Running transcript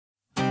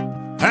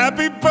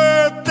Happy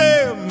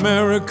birthday,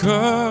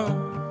 America.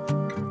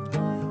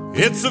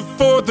 It's the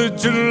 4th of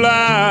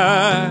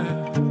July.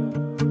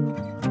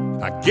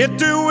 I get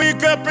to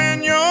wake up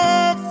in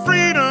your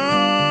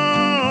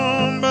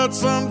freedom, but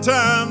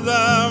sometimes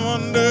I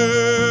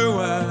wonder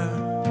why.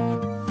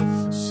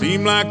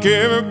 Seem like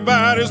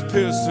everybody's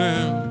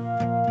pissing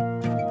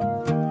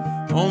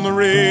on the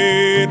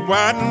red,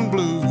 white, and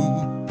blue.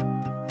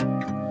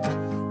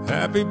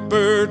 Happy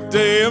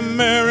birthday,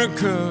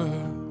 America.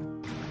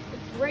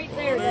 It's right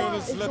there.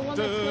 It's the one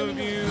that's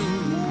swimming.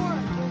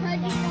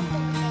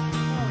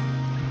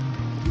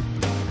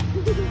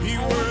 You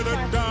were the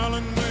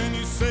darling when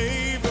you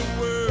saved the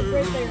world.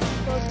 Right there.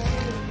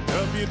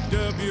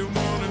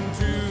 WW1 and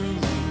 2.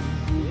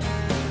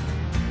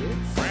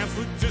 France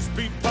would just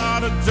be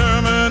part of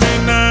Germany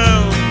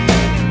now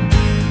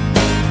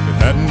if it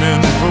hadn't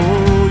been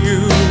for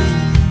you.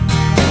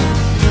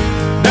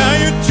 Now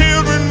your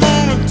children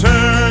wanna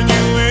turn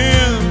you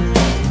in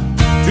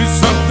to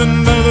something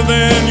other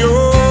than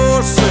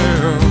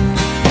yourself.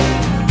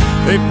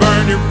 They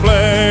burn your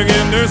flag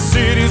in their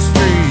city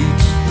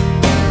streets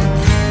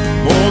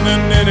more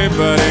than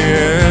anybody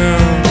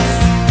else.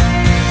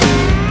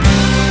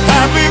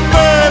 Happy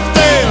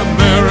birthday,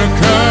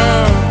 America.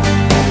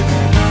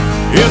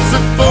 It's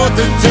the 4th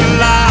of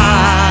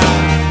July.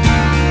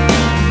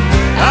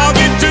 I'll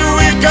get to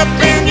wake up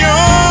in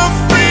your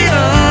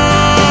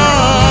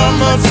freedom,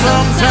 but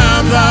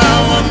sometimes I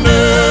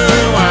wonder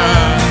why.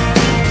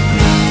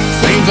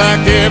 Seems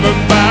like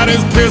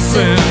everybody's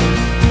pissing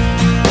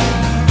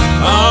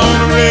on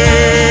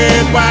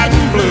red, white,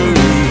 and blue.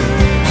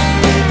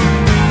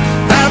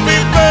 Happy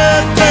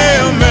birthday,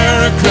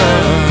 America.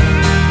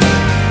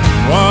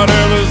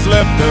 Whatever's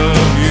left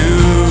of you.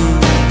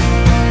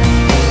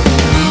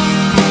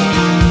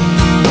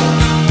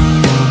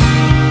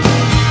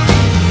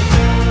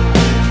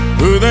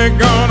 Who they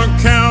gonna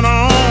count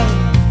on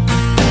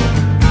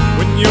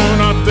when you're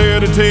not there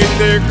to take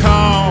their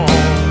call?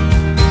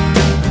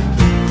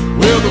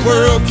 Will the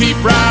world keep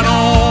right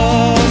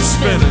on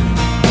spinning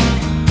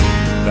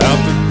without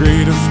the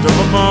greatest of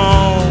them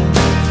all?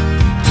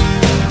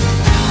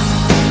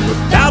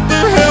 Without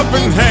the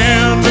helping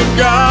hand of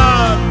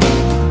God,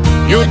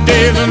 your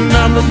days are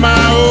numbered,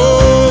 my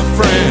old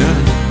friend.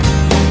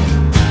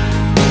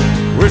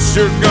 We're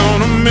sure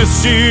gonna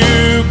miss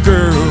you,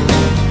 girl.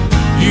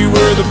 You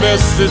were the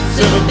best it's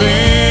ever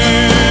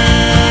been.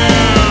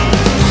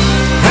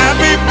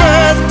 Happy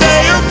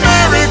birthday,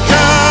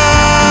 America.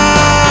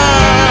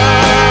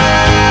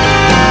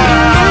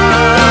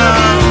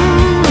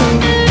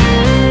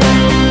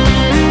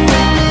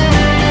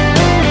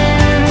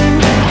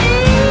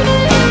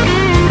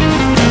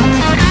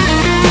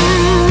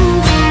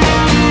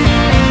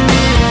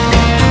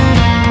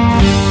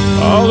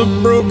 All the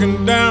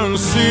broken down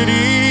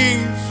cities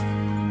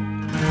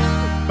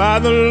by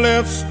the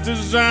left's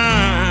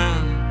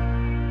design,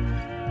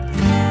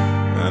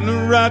 and the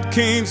right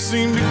can't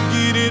seem to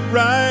get it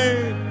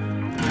right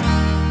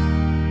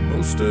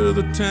most of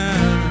the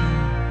time.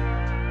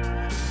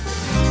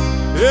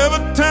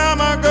 Every time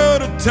I go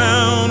to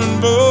town and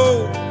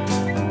vote,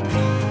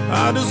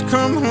 I just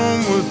come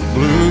home with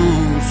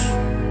blues.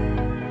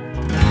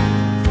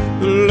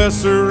 The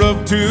lesser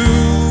of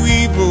two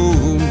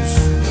evils,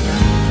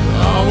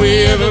 all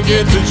we ever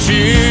get to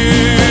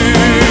choose.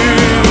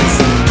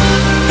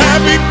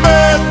 Happy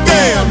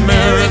birthday,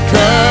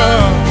 America.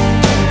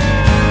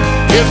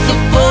 It's the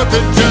 4th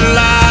of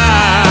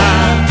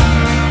July.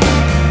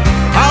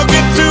 I'll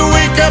get to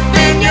wake up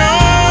in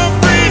your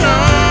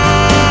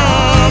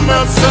freedom,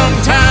 but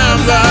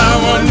sometimes I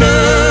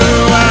wonder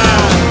why.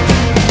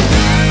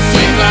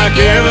 Seems like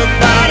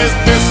everybody's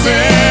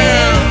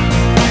pissing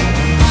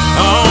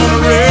on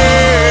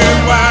red,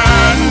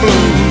 white, and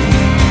blue.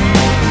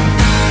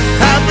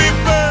 Happy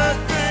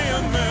birthday,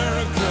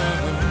 America.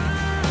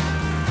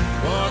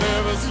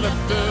 Whatever's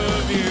left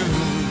of you.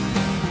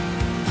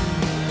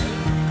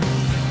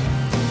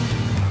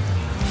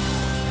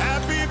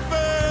 Happy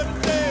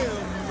birthday,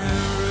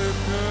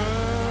 America.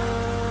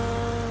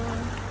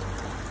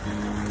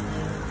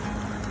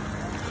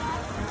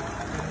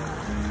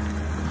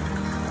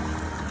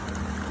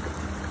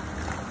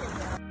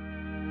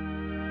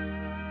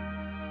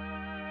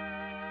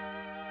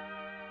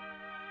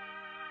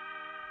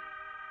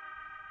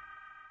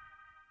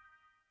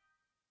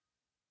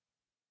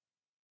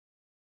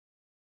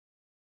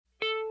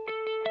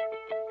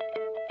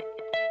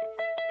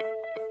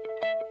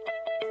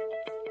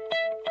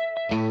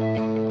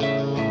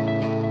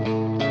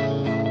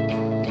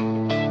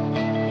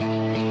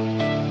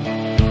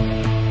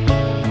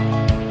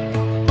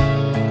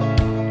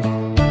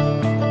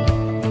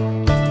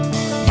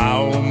 My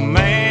old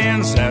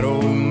man, sad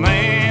old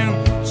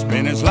man,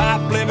 spent his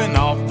life living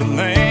off the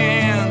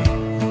land.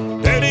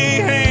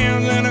 Dirty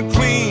hands and a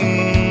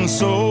clean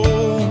soul.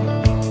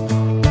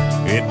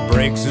 It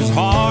breaks his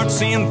heart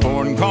seeing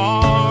foreign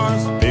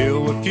cars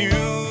filled with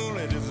fuel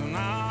it isn't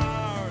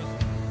ours,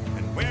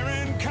 and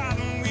wearing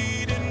cotton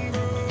we didn't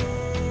grow.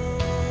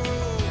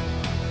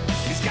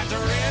 He's got the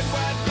red,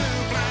 white,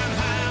 blue flying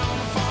high on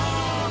the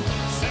farm,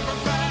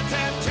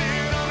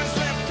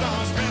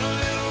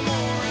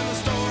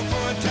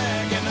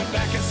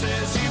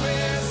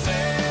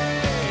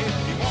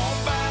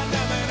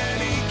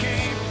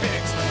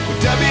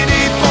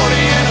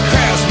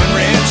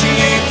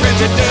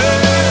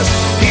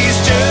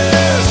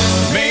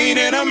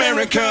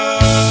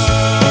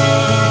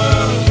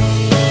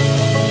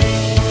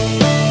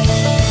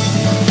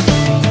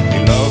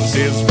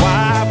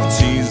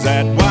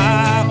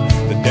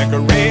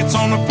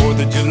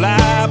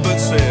 but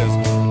says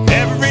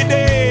every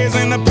day is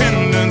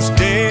Independence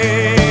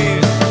Day.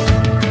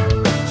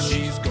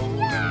 She's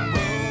golden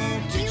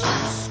rule, teaches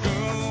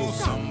school.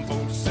 Some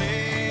folks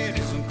say it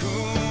isn't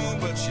cool,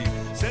 but she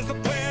says the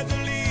Pledge of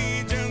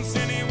Allegiance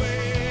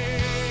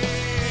anyway.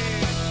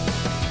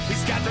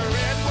 He's got the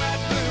red, white,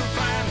 blue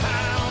flying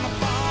high on the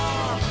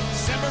farm.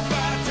 Semper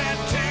Fi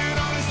tattooed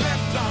on his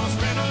left arm.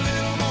 Spent a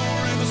little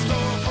more in the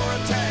store for a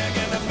tag,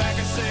 and the back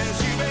it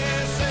says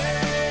USA.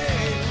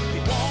 He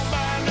won't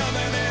buy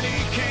nothing that he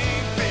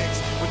can't fix.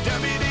 With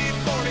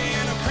WD-40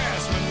 and a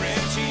Craftsman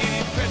wrench, he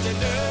ain't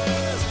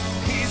prejudiced.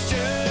 He's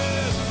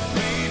just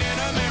made in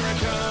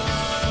America.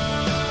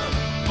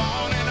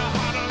 Born in a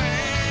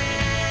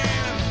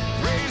heartland,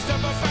 raised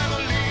up a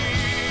family,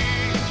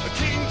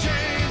 King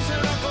James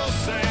and Uncle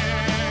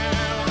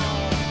Sam.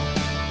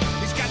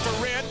 He's got the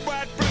red,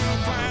 white, blue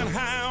flying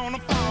high on the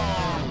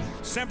farm.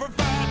 Semper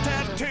Fi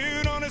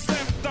tattooed on his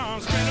left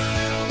arm. Spent a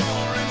little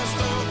more in the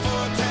store for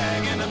a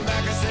tag, and the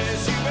back it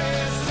says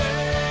USA.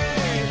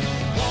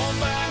 Won't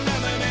buy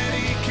nothing that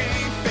he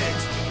can't fix.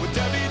 With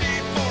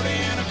WD-40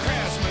 and a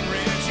Craftsman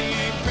wrench, he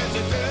ain't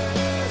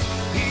prejudiced.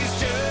 He's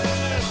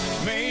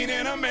just made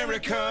in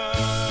America.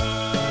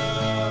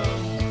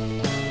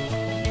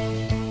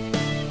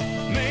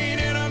 Made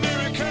in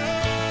America.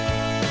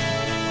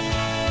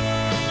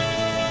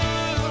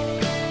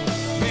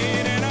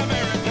 Made in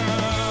America.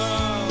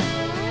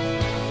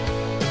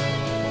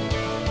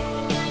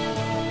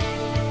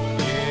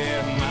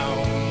 Yeah, my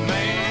old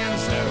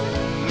man's that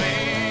old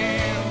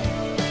man.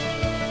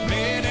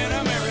 Made in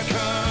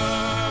America.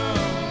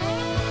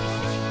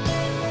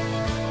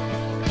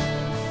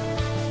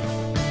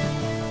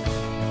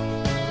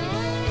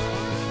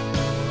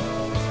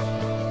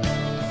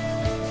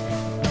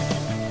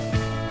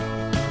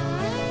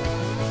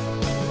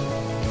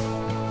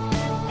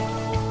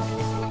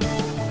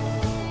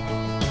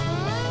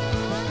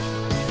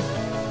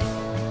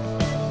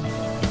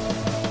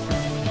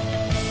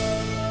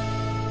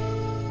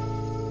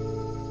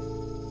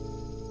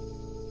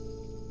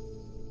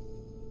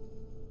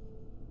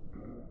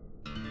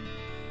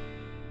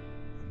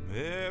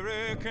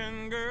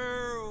 American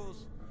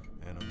girls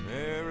and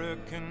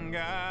American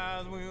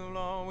guys, we'll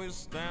always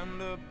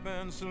stand up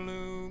and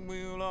salute.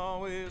 We'll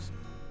always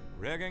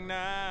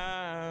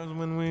recognize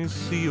when we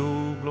see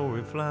old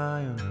glory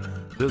flying.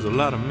 There's a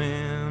lot of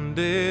men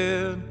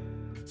dead,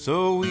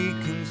 so we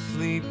can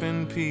sleep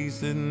in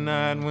peace at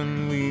night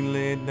when we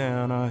lay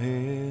down our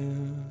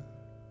head.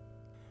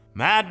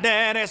 My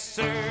daddy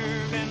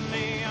served in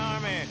the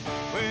army,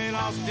 where he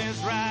lost his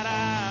right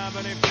eye,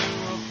 but he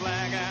flew a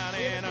flag out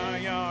in our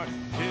yard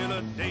till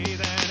the day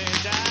that he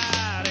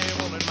died.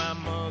 He wanted my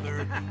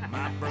mother,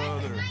 my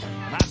brother,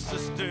 my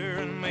sister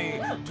and me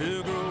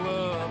to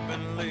grow up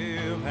and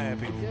live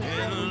happy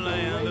in the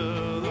land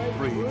of the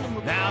free.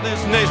 Now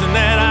this nation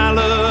that I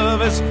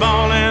love is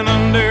falling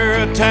under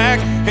attack.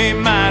 A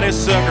mighty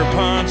sucker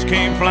punch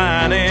came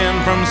flying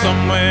in from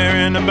somewhere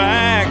in the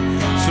back.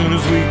 Soon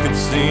as we could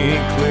see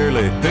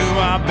clearly through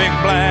our big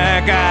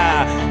black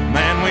eye,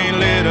 man, we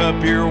lit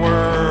up your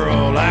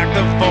world like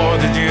the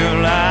 4th of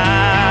July.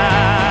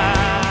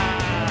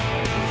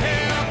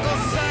 Hey, Uncle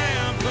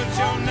Sam, put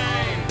your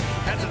name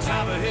at the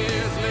top of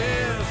his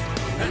list,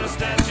 and the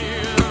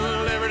Statue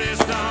of Liberty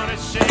started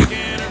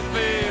shaking her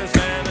fist,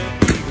 and an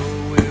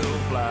eagle will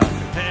fly,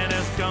 and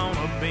it's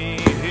gonna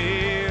be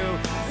here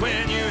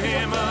when you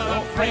hear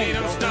Mother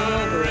Freedom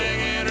start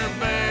ringing her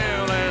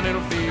bell, and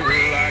it'll feel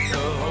like the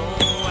whole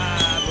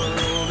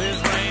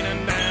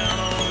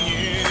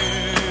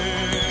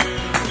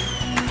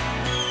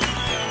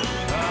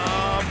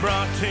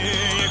brought to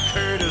you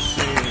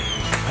courtesy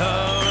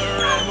of the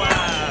red,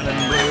 white, and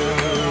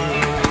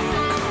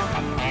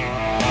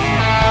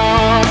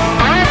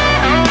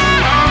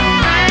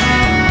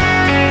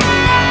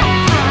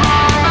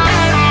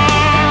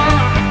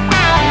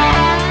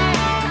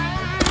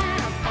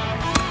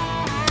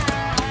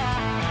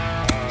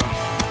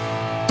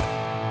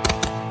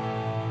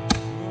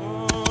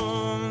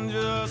oh,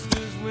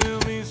 justice will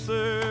be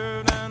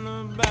served and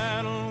the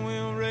battle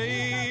will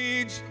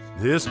rage.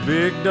 This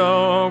big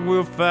dog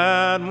will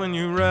fight when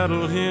you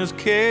rattle his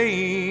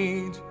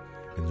cage,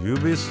 and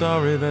you'll be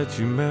sorry that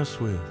you mess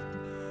with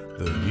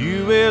the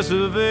U.S.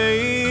 of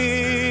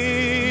A.